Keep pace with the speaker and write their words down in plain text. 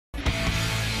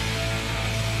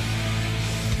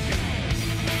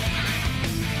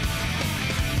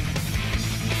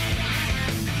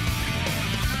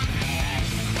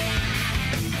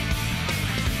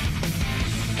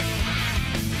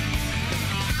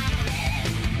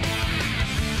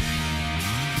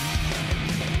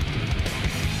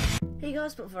Hey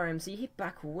guys, MC here,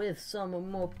 back with some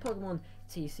more Pokemon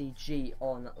TCG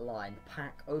Online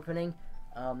pack opening.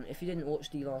 If you didn't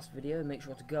watch the last video, make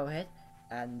sure to go ahead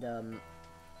and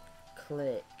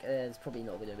click. There's probably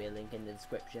not going to be a link in the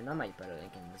description. I might put a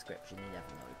link in the description, you never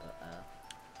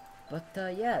know.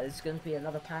 But yeah, it's going to be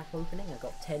another pack opening. I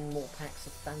got 10 more packs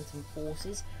of Phantom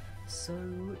Forces. So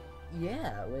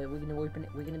yeah, we're going to open it.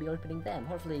 We're going to be opening them.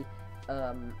 Hopefully,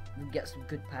 we get some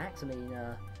good packs. I mean,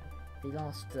 the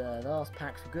last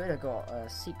packs were good. I got a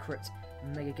Secret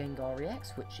Mega Gengar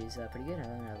EX, which is pretty good. I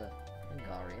don't have a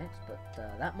Gengar EX,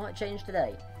 but that might change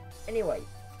today. Anyway,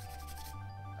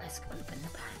 let's open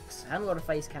the packs. I haven't got a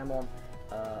face cam on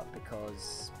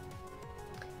because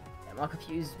my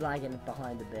computer's lagging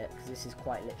behind a bit because this is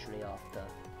quite literally after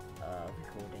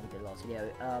recording the last video.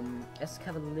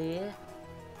 Escavalier,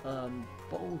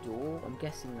 Boldor. I'm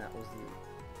guessing that was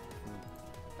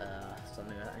the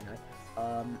something like that. Anyway,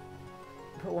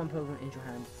 put one Pokemon into your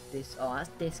hand. That's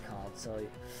discard, so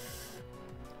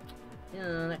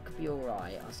yeah, that could be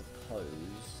alright, I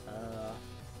suppose.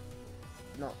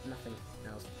 Nothing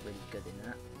else really good in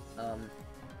that.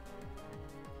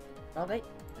 Okay,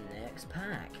 next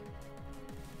pack.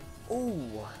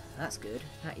 Oh, that's good.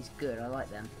 That is good. I like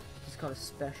them. Just kind of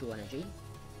special energy.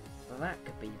 Well, that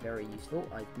could be very useful.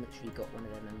 I literally got one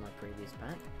of them in my previous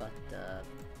pack, but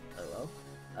oh well.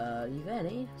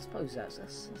 Yuveni, I suppose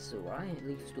that's alright.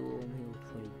 Leaf Storm, heal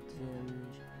 20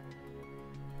 damage.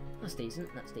 That's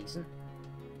decent, that's decent.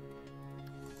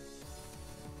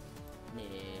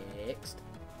 Next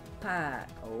pack.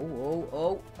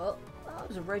 Oh, that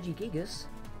was a Regigigas.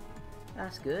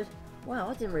 That's good. Wow,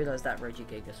 I didn't realise that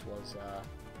Regigigas was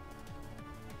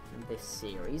in this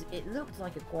series. It looked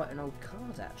like quite an old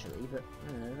card actually, but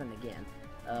then again.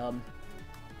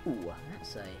 Ooh,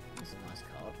 that's a nice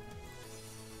card.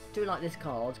 Do like this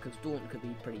card because Daunt could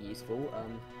be pretty useful,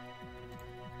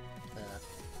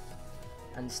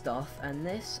 and stuff. And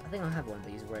this, I think I have one of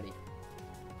these already.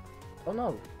 Oh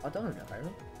no, I don't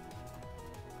apparently.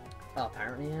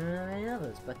 Apparently any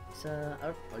others, but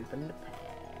I've opened the pack.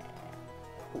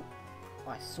 Ooh,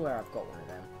 I swear I've got one of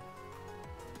them.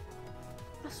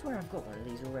 I swear I've got one of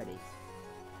these already.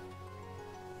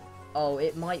 Oh,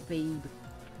 it might be.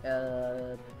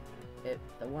 The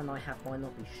one I have might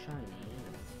not be shiny.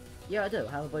 Yeah, I do. I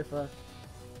have both a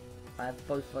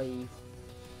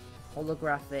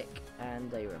holographic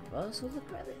and a reverse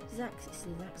holographic. It's the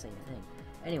exact same thing.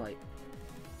 Anyway,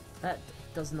 that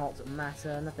does not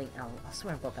matter. Nothing else. I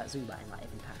swear I've got that Zubat in like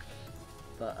every pack.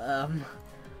 But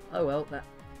oh well, that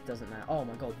doesn't matter. Oh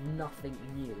my god, nothing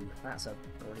new. That's a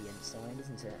brilliant sign,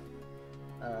 isn't it?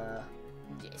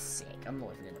 Yeah, sick. I'm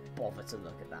not even gonna bother to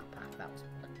look at that pack. That was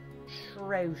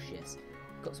atrocious.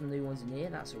 Got some new ones in here,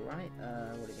 that's alright.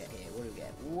 What do we get here?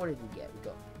 What did we get? We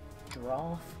got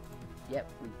Giraffe.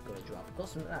 Yep, we've got a Giraffe. Got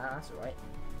some, that's alright.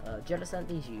 Jellicent,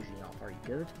 these usually aren't very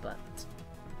good, but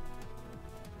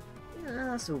yeah,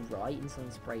 that's alright.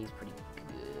 Insane Spray is pretty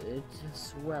good.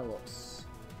 Swellops.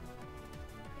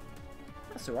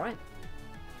 That's alright.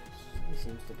 He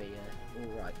seems to be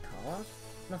a alright card.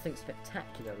 Nothing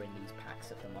spectacular in these packs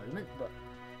at the moment, but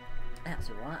that's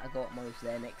alright. I got most of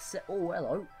them except, oh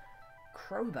hello,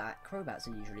 Crobat. Crobats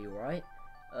are usually alright.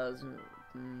 That's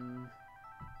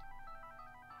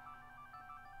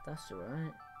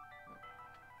alright.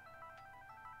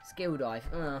 Skill Dive.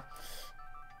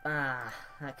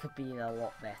 That could be a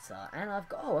lot better. And I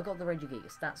got the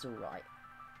Regigigas. That's alright.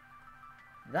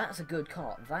 That's a good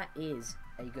card. That is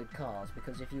a good card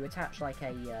because if you attach like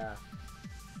a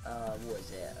what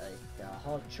is it? A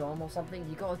hard charm or something,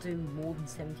 you gotta do more than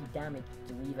 70 damage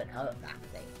to even hurt that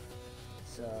thing.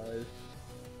 So,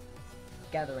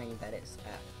 gathering that it's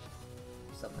at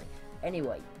something.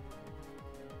 Anyway,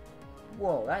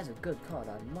 whoa, that is a good card.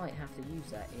 I might have to use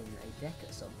that in a deck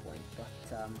at some point.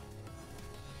 But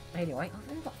anyway, I've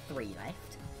only got 3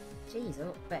 left. Jeez, I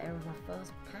look better with my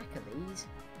first pack of these.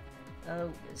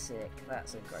 Oh, sick.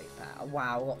 That's a great pack.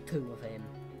 Wow, I got 2 of him.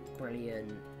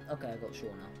 Brilliant. Okay, I got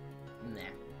Shauna.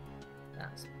 Nah,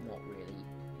 that's not really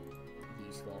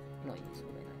useful. Not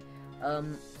useful,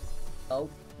 anyway. Oh,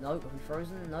 no, have we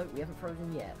frozen? No, we haven't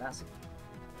frozen yet. That's the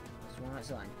right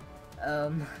sign.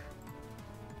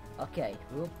 Okay,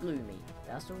 we're Bloomy.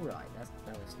 That's alright.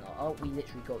 No, it's not. Oh, we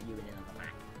literally got you in another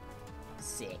pack.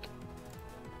 Sick.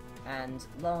 And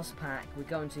last pack, we're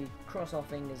going to cross our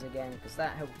fingers again, because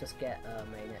that helped us get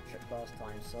Magnetric last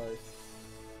time, so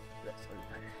let's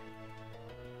open.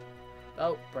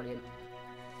 Oh, brilliant.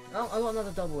 Oh, I got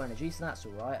another double energy, so that's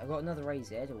alright. I got another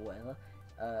Raised Head, or whatever.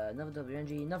 Another double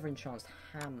energy, another enhanced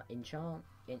hammer,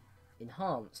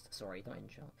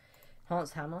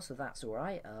 so that's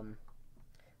alright.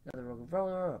 another Rugged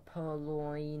Roller, a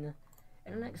Purloin,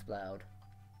 and an Explode.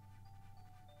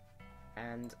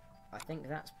 And I think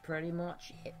that's pretty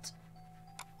much it.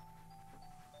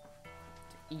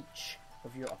 Each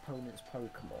of your opponent's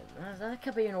Pokemon. That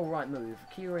could be an alright move.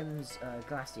 Kyurem's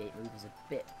Glaciate move is a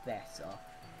bit better,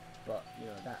 but you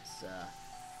know that's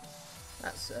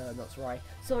not right.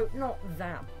 So not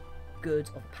that good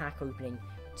of pack opening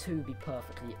to be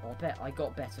perfectly on. Bet I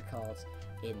got better cards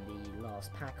in the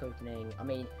last pack opening. I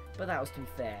mean, but that was, to be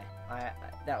fair,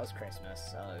 that was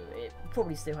Christmas, so it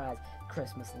probably still has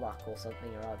Christmas luck or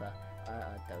something or other.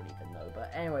 I don't even know.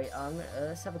 But anyway,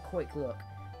 let's have a quick look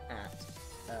at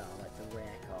like the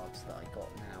rare cards that I got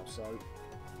now. So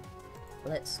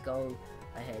let's go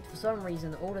ahead. For some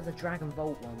reason, all of the Dragon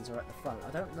Volt ones are at the front.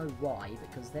 I don't know why,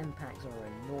 because them packs are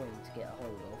annoying to get a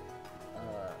hold of.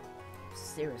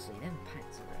 Seriously, them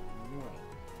packs are annoying.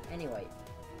 Anyway,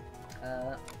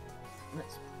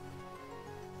 let's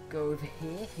go over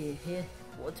here.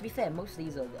 Well, to be fair, most of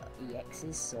these are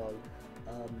EXs, so,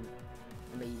 I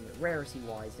mean,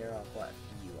 rarity-wise, there are quite a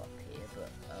few up here,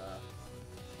 but,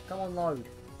 come on, load.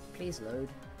 Please load.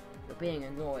 You're being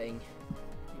annoying.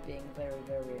 You're being very,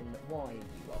 very annoying. Why are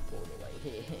you up all the way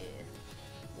here?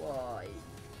 Why are you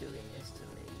doing this to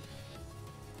me?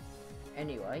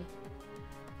 Anyway,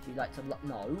 if you'd like to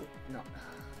no.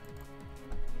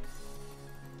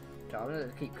 So I'm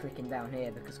gonna keep clicking down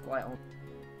here because quite on.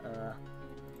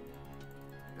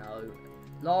 No.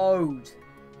 Load!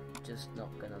 Just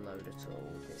not gonna load at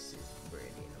all. This is really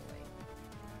annoying.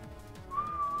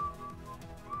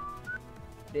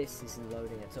 This isn't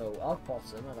loading at all. I'll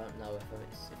pause them. I don't know if the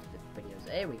video's.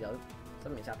 There we go.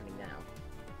 Something's happening now.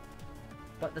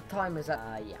 But the timer's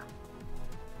at. Yeah.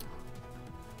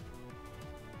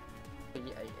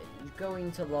 You're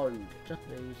going to load.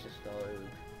 Please just load.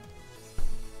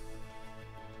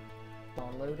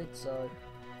 Unloaded, so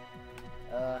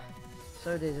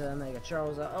so did Mega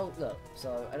Charizard. Oh look,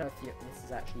 so I don't know if this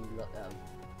is actually I don't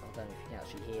know if you can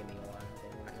actually hear me or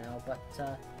anything right now, but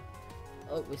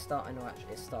oh, it's starting to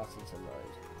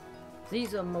load. So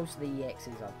these are mostly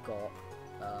EXs I've got.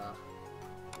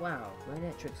 Wow, my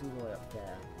Electric's all the way up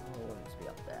there. Oh, I want it to be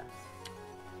up there.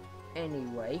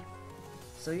 Anyway,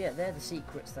 so yeah, they're the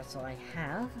secrets that I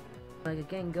have. Mega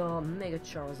Gengar, Mega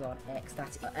Charizard X,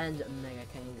 and Mega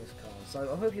Kangaskhan.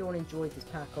 So I hope you all enjoyed this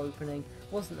pack opening.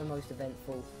 Wasn't the most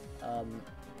eventful,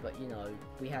 but you know,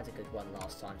 we had a good one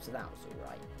last time, so that was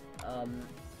alright.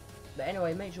 But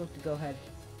anyway, make sure to go ahead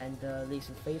and leave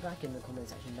some feedback in the comment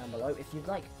section down below. If you'd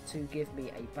like to give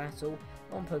me a battle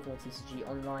on Pokemon TCG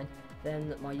Online,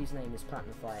 then my username is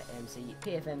PlatinumFireMC,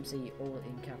 PFMC, all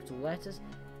in capital letters.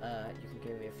 You can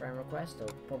give me a friend request, I'll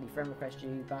probably friend request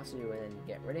you, battle you, and then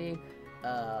get rid of you.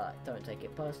 Don't take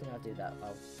it personally, I'll do that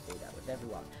with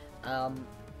everyone.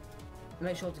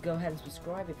 Make sure to go ahead and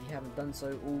subscribe if you haven't done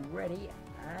so already,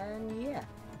 and yeah,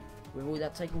 with all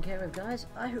that taken care of, guys,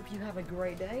 I hope you have a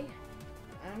great day,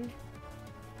 and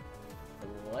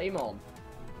flame on!